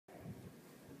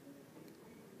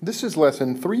This is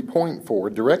lesson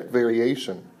 3.4, direct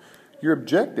variation. Your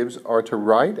objectives are to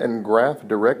write and graph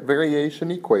direct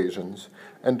variation equations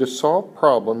and to solve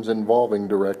problems involving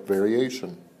direct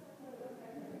variation.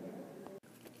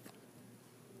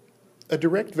 A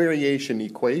direct variation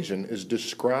equation is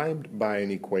described by an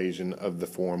equation of the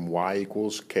form y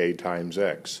equals k times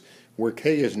x, where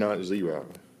k is not 0.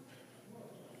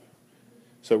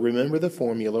 So remember the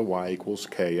formula y equals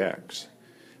kx.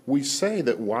 We say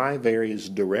that y varies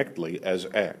directly as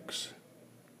x.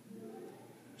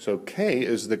 So k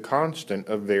is the constant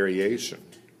of variation.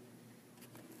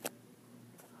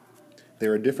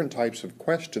 There are different types of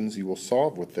questions you will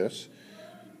solve with this.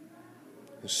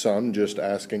 Some just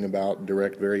asking about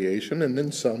direct variation, and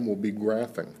then some will be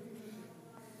graphing.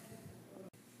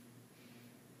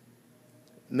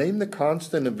 Name the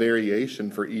constant of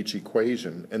variation for each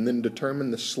equation, and then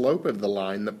determine the slope of the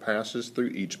line that passes through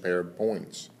each pair of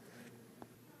points.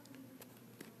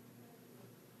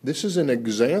 This is an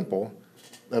example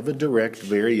of a direct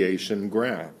variation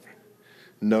graph.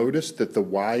 Notice that the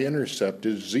y-intercept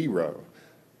is 0.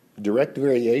 Direct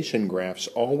variation graphs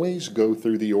always go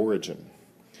through the origin,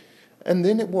 and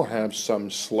then it will have some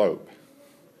slope.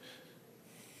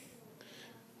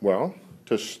 Well,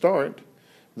 to start,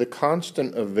 the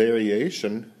constant of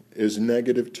variation is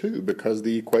 -2 because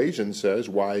the equation says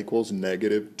y equals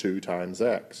 -2 times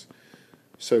x.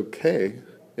 So k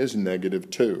is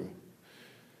 -2.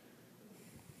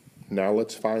 Now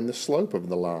let's find the slope of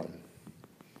the line.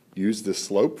 Use the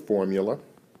slope formula.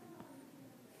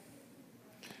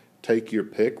 Take your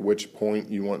pick which point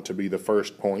you want to be the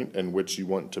first point and which you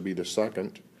want to be the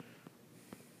second.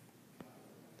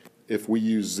 If we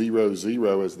use 0,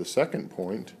 0 as the second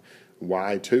point,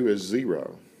 y2 is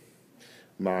 0,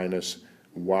 minus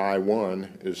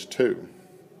y1 is 2,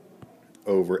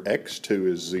 over x2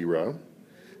 is 0,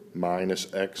 minus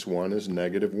x1 is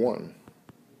 -1.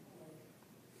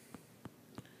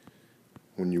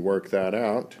 When you work that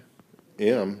out,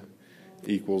 m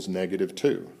equals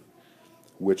 -2,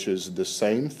 which is the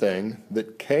same thing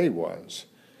that k was.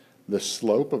 The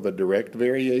slope of a direct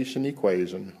variation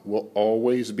equation will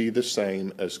always be the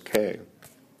same as k.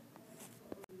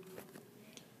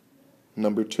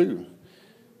 Number 2,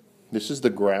 this is the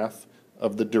graph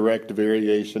of the direct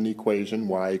variation equation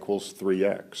y equals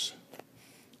 3x.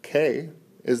 K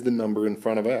is the number in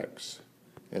front of x,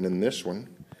 and in this one,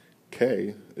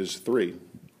 k is 3.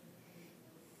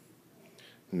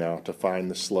 Now to find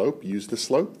the slope, use the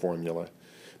slope formula.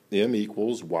 M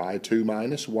equals y2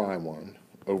 minus y1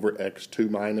 over x2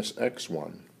 minus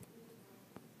x1.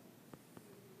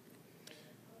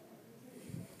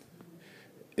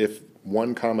 If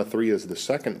 1, 3 is the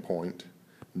second point,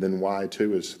 then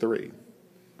y2 is 3,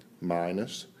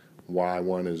 minus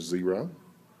y1 is 0,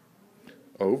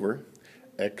 over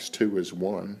x2 is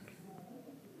 1,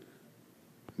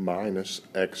 minus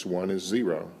x1 is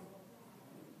 0.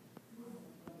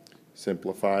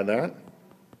 Simplify that,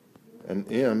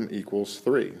 and m equals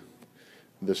 3.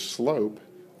 The slope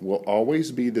will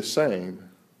always be the same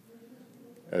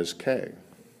as k.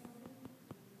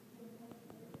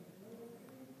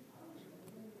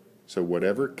 So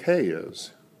whatever k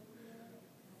is,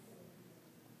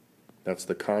 that's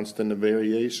the constant of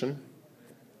variation,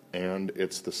 and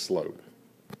it's the slope.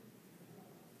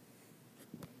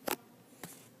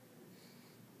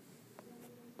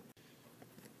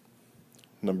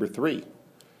 Number 3,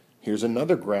 here's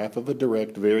another graph of a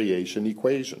direct variation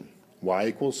equation, y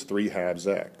equals 3/2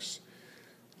 x.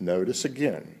 Notice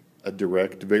again, a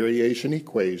direct variation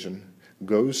equation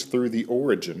goes through the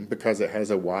origin because it has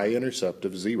a y-intercept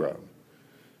of 0.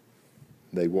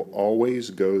 They will always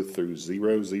go through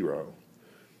 0, 0.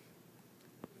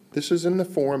 This is in the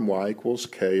form y equals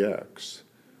kx,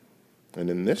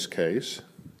 and in this case,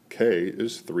 k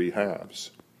is 3/2.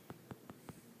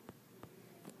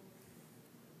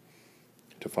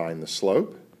 To find the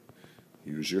slope,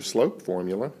 use your slope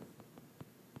formula.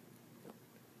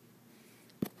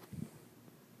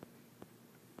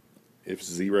 If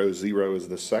 0, 0 is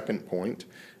the second point,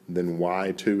 then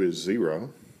y2 is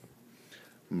 0,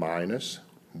 minus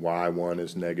y1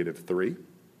 is -3,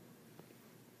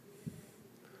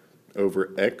 over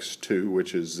x2,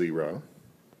 which is 0,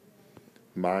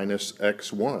 minus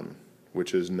x1,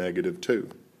 which is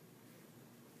 -2.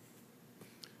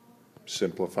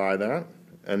 Simplify that,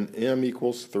 and m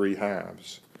equals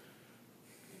 3/2.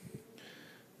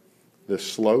 The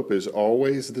slope is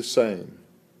always the same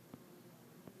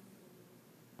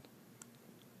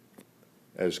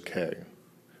as k.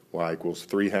 Y equals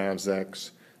 3/2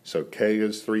 x, so k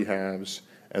is 3/2,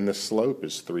 and the slope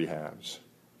is 3/2.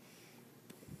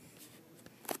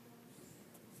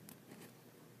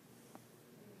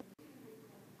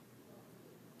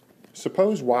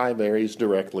 Suppose y varies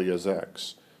directly as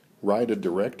x. Write a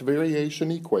direct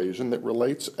variation equation that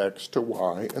relates x to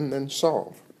y and then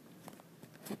solve.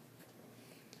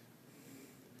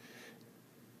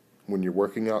 When you're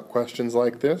working out questions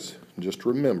like this, just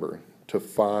remember to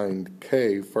find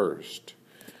k first.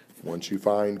 Once you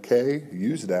find k,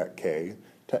 use that k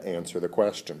to answer the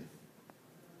question.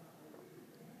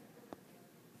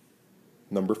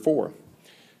 Number 4.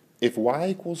 If y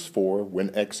equals 4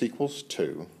 when x equals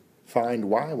 2, find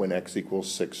y when x equals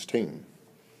 16.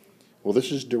 Well, this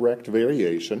is direct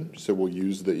variation, so we'll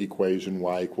use the equation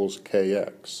y equals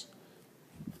kx.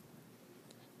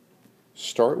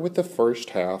 Start with the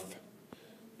first half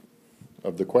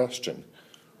of the question.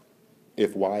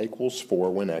 If y equals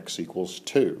 4 when x equals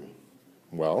 2,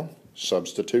 well,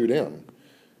 substitute in.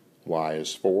 Y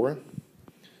is 4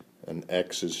 and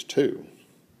x is 2.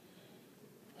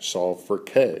 Solve for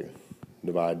k.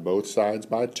 Divide both sides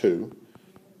by 2.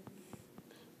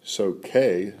 So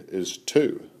k is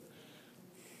 2.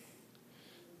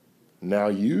 Now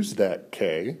use that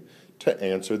k to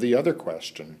answer the other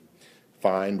question.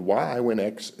 Find y when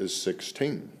x is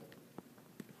 16.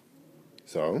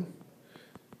 So,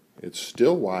 it's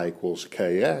still y equals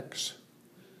kx.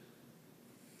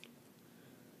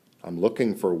 I'm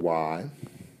looking for y.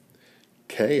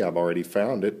 K, I've already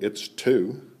found it. It's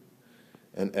 2.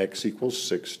 And x equals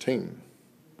 16.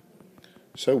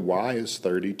 So y is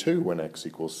 32 when x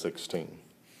equals 16.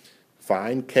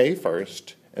 Find k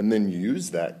first, and then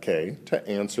use that k to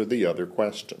answer the other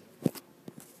question.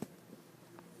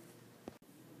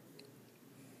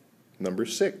 Number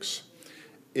 6.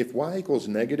 If y equals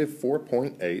negative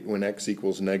 4.8 when x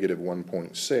equals negative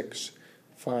 1.6,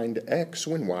 find x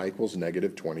when y equals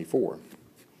negative 24.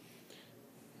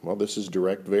 Well, this is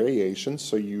direct variation,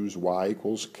 so use y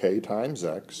equals k times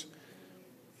x,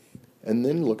 and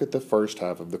then look at the first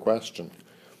half of the question.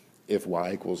 If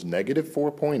y equals negative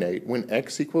 4.8 when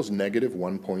x equals negative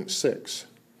 1.6,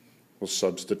 we'll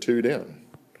substitute in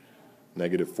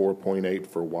negative 4.8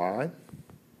 for y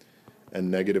and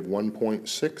negative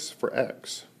 1.6 for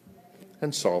x,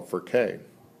 and solve for k.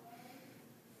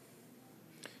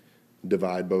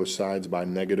 Divide both sides by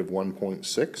negative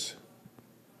 1.6,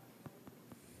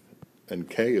 and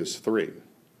k is 3.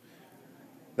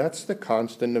 That's the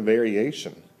constant of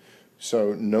variation.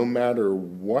 So no matter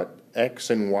what x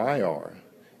and y are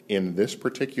in this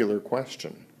particular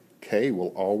question, k will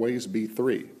always be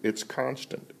 3. It's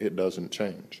constant. It doesn't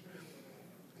change.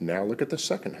 Now look at the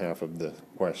second half of the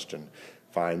question.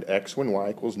 Find x when y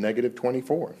equals negative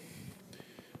 24.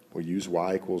 We'll use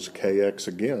y equals kx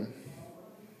again.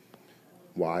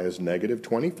 Y is negative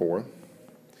 24.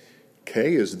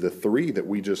 K is the 3 that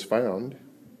we just found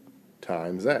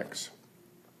times x.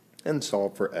 And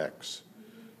solve for x.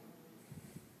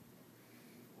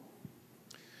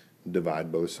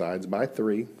 Divide both sides by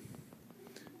 3,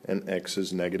 and x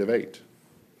is negative 8.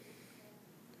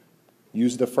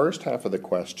 Use the first half of the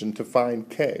question to find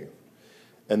k,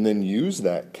 and then use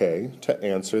that k to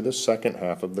answer the second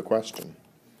half of the question.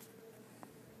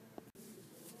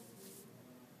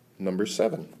 Number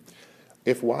 7.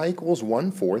 If y equals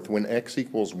 1/4 when x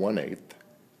equals 1/8,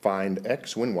 find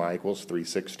x when y equals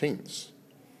 3/16.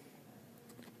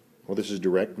 Well, this is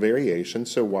direct variation,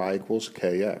 so y equals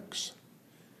kx.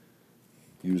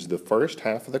 Use the first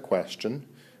half of the question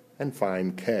and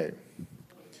find k.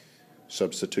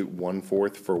 Substitute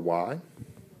 1/4 for y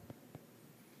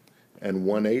and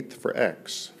 1/8 for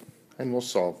x, and we'll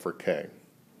solve for k.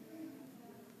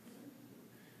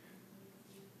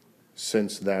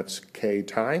 Since that's k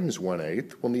times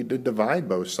 1/8, we'll need to divide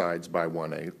both sides by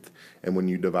 1/8. And when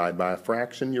you divide by a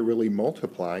fraction, you're really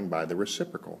multiplying by the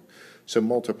reciprocal. So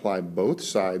multiply both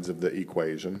sides of the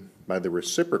equation by the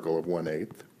reciprocal of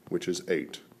 1/8, which is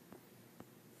 8.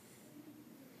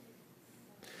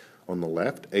 On the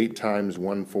left, 8 times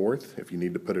 1/4, if you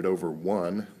need to put it over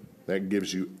 1, that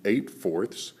gives you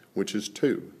 8/4, which is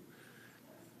 2.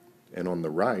 And on the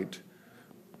right,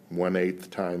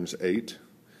 1/8 times 8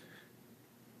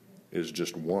 is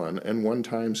just 1, and 1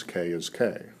 times k is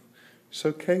k.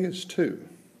 So k is 2.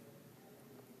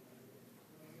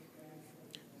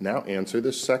 Now answer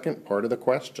the second part of the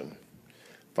question.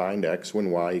 Find x when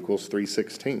y equals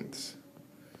 3/16.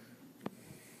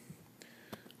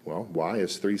 Well, y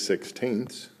is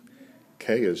 3/16.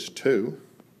 K is 2.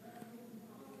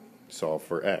 Solve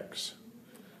for x.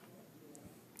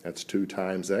 That's 2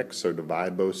 times x, so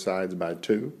divide both sides by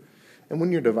 2. And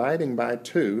when you're dividing by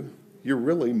 2, you're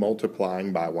really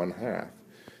multiplying by 1/2.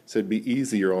 So it'd be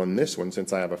easier on this one,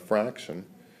 since I have a fraction,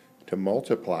 to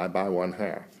multiply by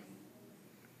 1/2.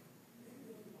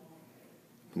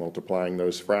 Multiplying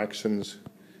those fractions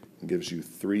gives you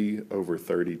 3 over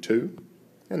 32,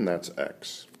 and that's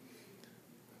x.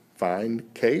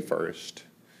 Find k first,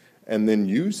 and then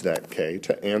use that k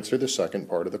to answer the second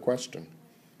part of the question.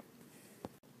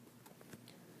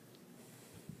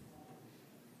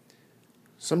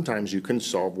 Sometimes you can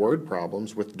solve word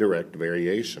problems with direct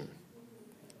variation.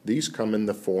 These come in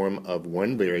the form of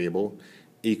one variable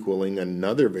equaling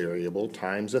another variable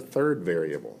times a third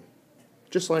variable.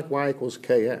 Just like y equals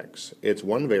kx, it's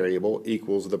one variable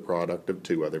equals the product of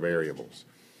two other variables.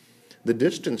 The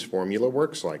distance formula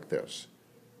works like this.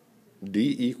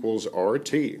 D equals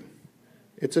RT.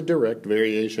 It's a direct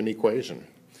variation equation.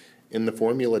 In the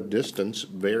formula, distance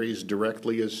varies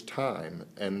directly as time,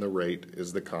 and the rate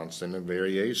is the constant of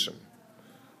variation.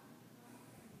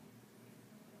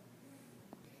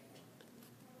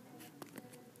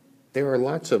 There are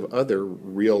lots of other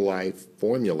real-life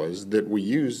formulas that we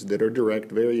use that are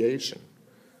direct variation.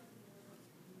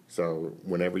 So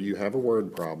whenever you have a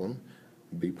word problem,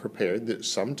 be prepared that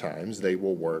sometimes they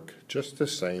will work just the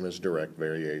same as direct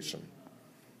variation.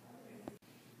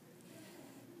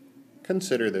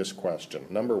 Consider this question.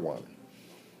 Number 1.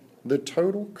 The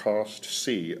total cost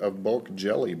C of bulk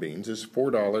jelly beans is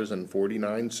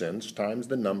 $4.49 times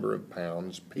the number of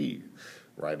pounds P.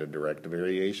 Write a direct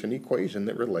variation equation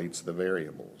that relates the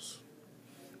variables.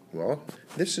 Well,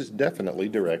 this is definitely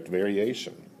direct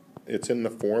variation. It's in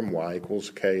the form y equals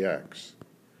kx.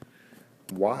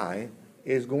 Y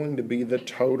is going to be the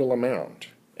total amount,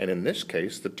 and in this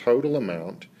case, the total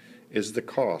amount is the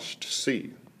cost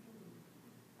C.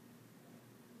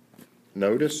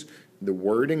 Notice the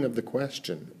wording of the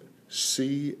question.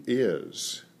 C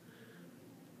is.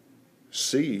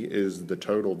 C is the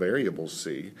total variable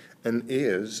C, and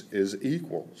is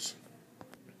equals.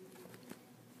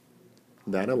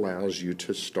 That allows you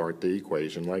to start the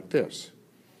equation like this.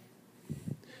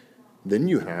 Then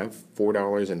you have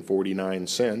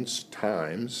 $4.49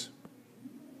 times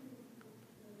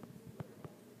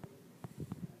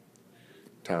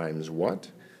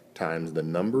what? Times the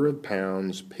number of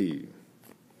pounds P.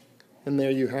 And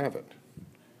there you have it.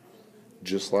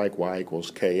 Just like y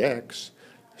equals kx,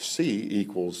 C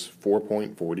equals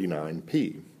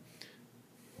 4.49p.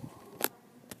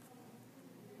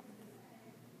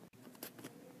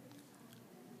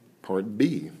 Part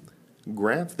B,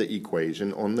 graph the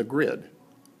equation on the grid.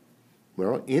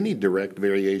 Well, any direct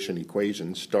variation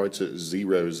equation starts at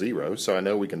 0, 0, so I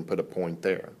know we can put a point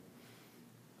there.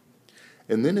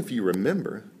 And then if you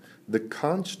remember, the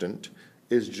constant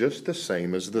is just the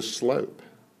same as the slope.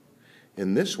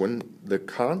 In this one, the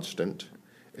constant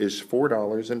is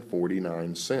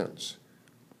 $4.49.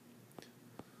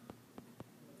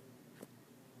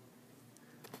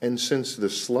 And since the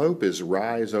slope is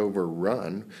rise over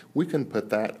run, we can put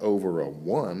that over a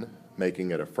 1,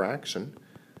 making it a fraction.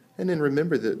 And then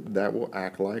remember that that will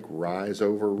act like rise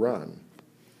over run.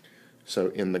 So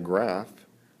in the graph,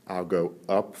 I'll go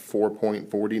up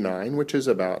 4.49, which is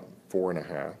about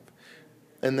 4.5.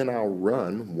 And then I'll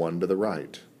run 1 to the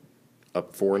right.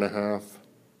 Up 4.5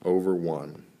 over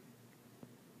 1.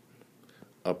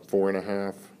 Up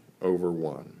 4.5 over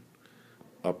 1.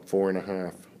 Up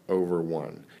 4.5 over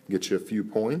 1. Get you a few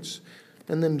points,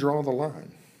 and then draw the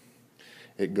line.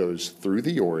 It goes through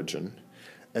the origin,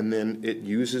 and then it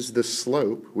uses the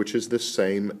slope, which is the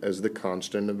same as the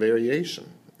constant of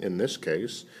variation. In this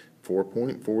case,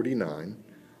 4.49,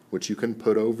 which you can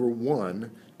put over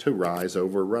 1 to rise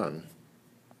over run.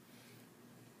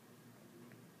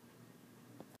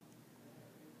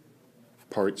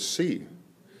 Part C.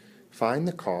 Find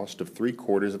the cost of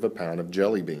 3/4 of a pound of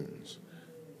jelly beans.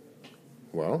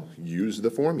 Well, use the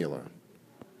formula.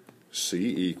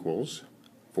 C equals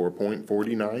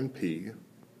 4.49p,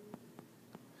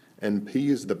 and p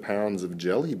is the pounds of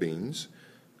jelly beans,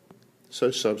 so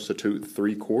substitute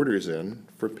 3/4 in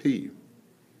for p.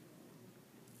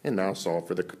 And now solve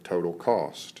for the total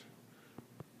cost.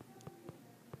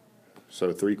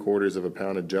 So 3/4 of a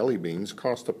pound of jelly beans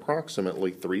cost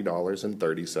approximately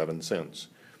 $3.37.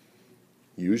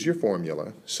 Use your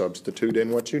formula, substitute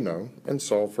in what you know, and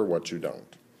solve for what you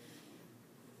don't.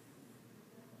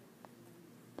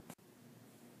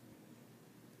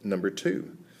 Number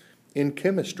 2. In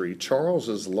chemistry,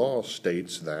 Charles's law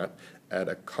states that at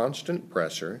a constant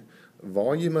pressure,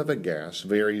 volume of a gas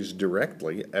varies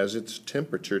directly as its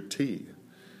temperature T.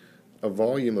 A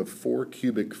volume of 4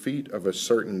 cubic feet of a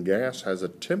certain gas has a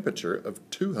temperature of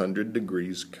 200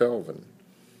 degrees Kelvin.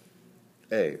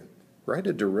 A. Write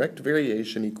a direct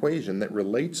variation equation that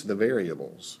relates the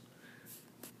variables.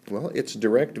 Well, it's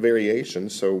direct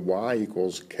variation, so y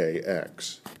equals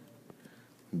kx.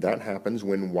 That happens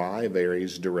when y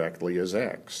varies directly as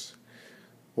x.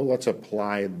 Well, let's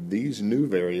apply these new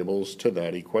variables to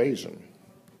that equation.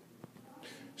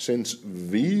 Since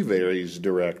v varies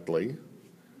directly,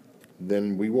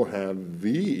 then we will have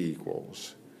v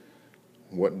equals.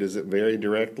 What does it vary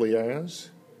directly as?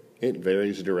 It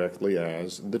varies directly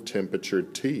as the temperature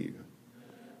T.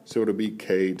 So it'll be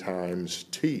K times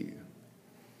T.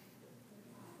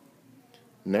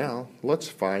 Now, let's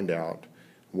find out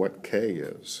what K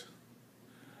is.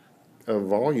 A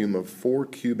volume of 4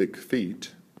 cubic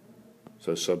feet,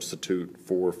 so substitute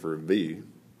 4 for V,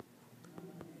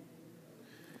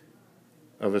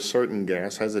 of a certain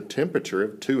gas has a temperature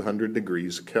of 200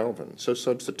 degrees Kelvin. So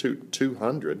substitute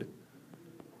 200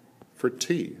 for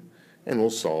T, and we'll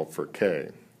solve for K.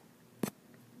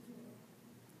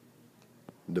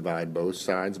 Divide both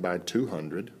sides by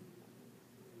 200.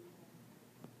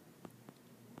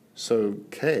 So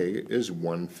K is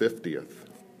 1/50th.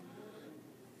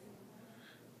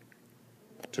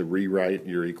 To rewrite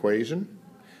your equation,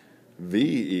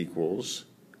 V equals,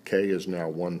 K is now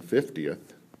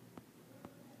 1/50th,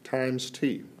 times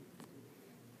T.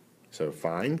 So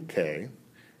find K,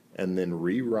 and then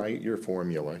rewrite your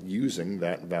formula using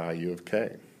that value of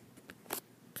K.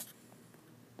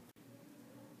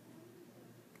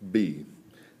 B,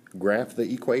 graph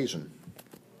the equation.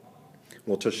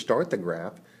 Well, to start the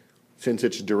graph, since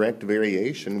it's direct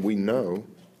variation, we know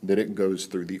that it goes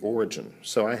through the origin.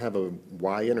 So I have a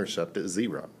y-intercept at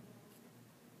 0.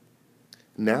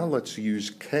 Now let's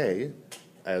use K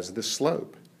as the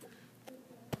slope.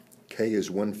 K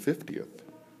is 1/50th.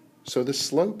 So the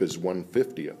slope is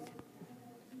 1/50th.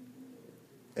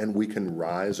 And we can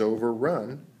rise over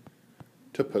run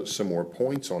to put some more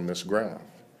points on this graph.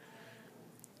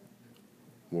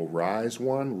 We'll rise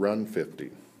 1, run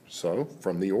 50. So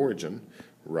from the origin,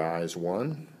 rise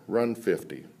 1, run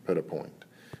 50, put a point.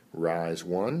 Rise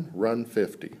 1, run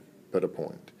 50, put a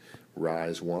point.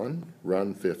 Rise 1,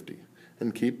 run 50.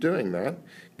 And keep doing that.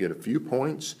 Get a few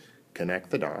points,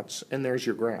 connect the dots, and there's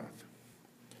your graph.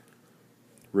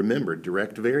 Remember,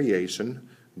 direct variation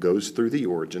goes through the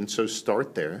origin, so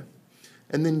start there,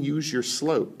 and then use your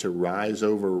slope to rise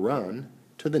over run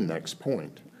to the next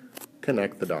point.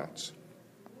 Connect the dots.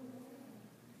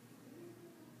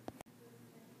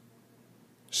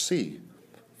 C.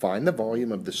 Find the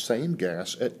volume of the same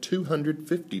gas at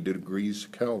 250 degrees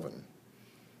Kelvin.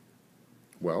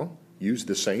 Well, use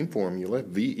the same formula,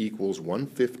 V equals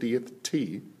 1/50th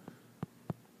T,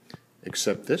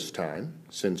 except this time,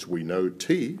 since we know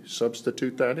T,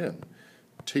 substitute that in.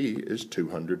 T is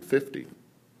 250.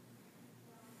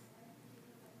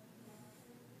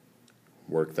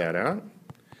 Work that out,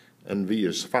 and V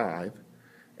is 5,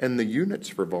 and the units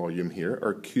for volume here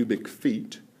are cubic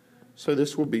feet, so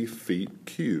this will be feet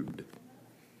cubed.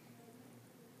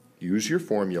 Use your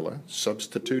formula,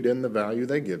 substitute in the value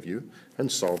they give you,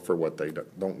 and solve for what they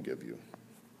don't give you.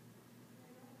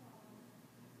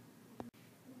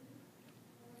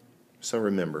 So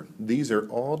remember, these are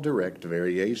all direct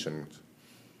variations.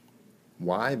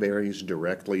 Y varies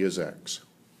directly as x.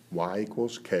 Y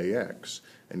equals kx,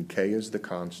 and k is the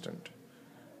constant.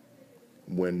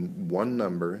 When one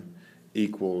number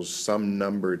equals some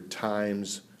number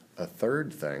times a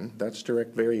third thing, that's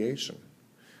direct variation.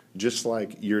 Just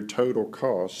like your total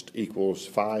cost equals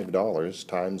 $5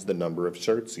 times the number of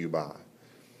shirts you buy.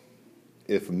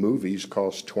 If movies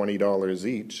cost $20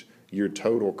 each, your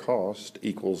total cost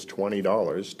equals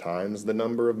 $20 times the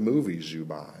number of movies you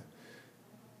buy.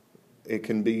 It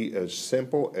can be as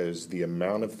simple as the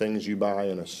amount of things you buy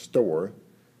in a store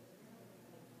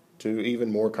to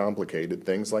even more complicated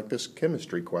things like this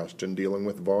chemistry question dealing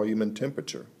with volume and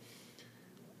temperature.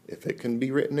 If it can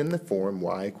be written in the form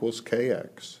y equals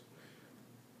kx,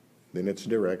 then it's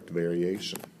direct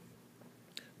variation.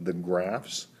 The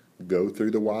graphs go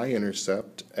through the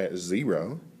y-intercept at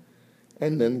 0,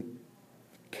 and then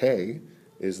k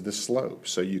is the slope,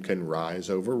 so you can rise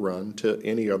over run to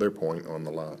any other point on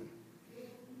the line.